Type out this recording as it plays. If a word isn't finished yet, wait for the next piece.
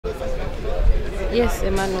Yes,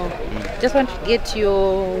 Emmanuel. Just want to get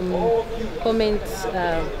your comments.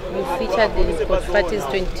 You featured in Coach Fathi's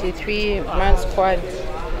 23-man squad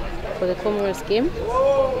for the Comoros game.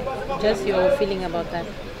 Just your feeling about that.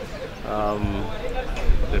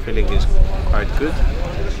 The feeling is quite good,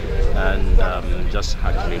 and just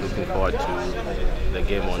actually looking forward to the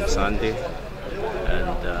game on Sunday.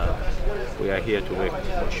 And we are here to work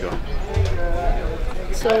for sure.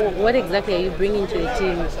 So, what exactly are you bringing to the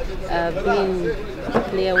team? Being a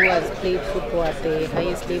player who has played football at the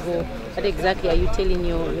highest level, what exactly are you telling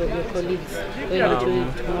your colleagues going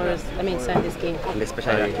into Sunday's game? And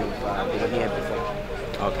especially that you've been here before.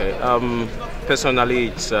 Okay. Personally,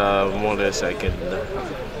 it's more or less I can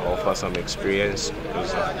offer some experience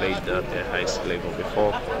because I've played at the highest level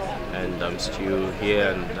before, and I'm still here,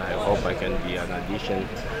 and I hope I can be an addition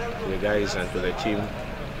to the guys and to the team,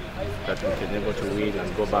 that we can able to win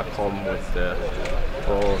and go back home with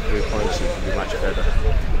 4 or 3 points. It would be much better.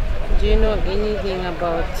 Do you know anything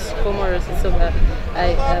about Comoros? So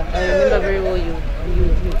I remember very well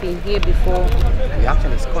you've been here before. You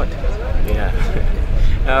actually scored. Yeah.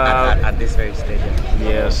 At this very stadium.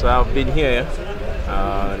 Yes, I've been here.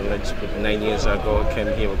 Let's put 9 years ago, came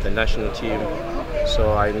here with the national team,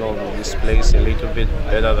 so I know this place a little bit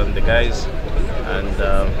better than the guys, and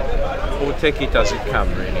we'll take it as it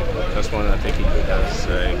comes. Really, just want to take it as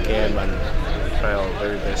a game and try our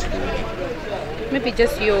very best to win. Maybe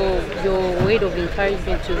just your word of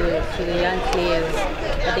encouragement to the young players.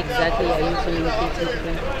 What exactly are you communicating to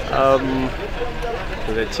them?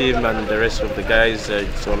 To the team and the rest of the guys,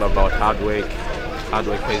 it's all about hard work. Hard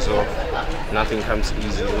work pays off. Nothing comes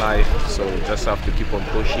easy in life, so we just have to keep on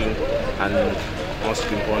pushing, and most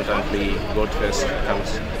importantly, God first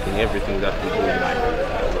comes in everything that we do in life.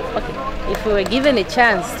 Okay, if we were given a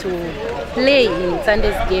chance to play in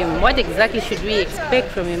Sunday's game, what exactly should we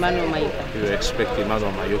expect from Emmanuel Mayuka? We expect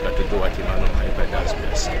Emmanuel Mayuka to do what Emmanuel Mayuka does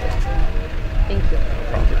best. Thank you.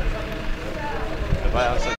 Thank you.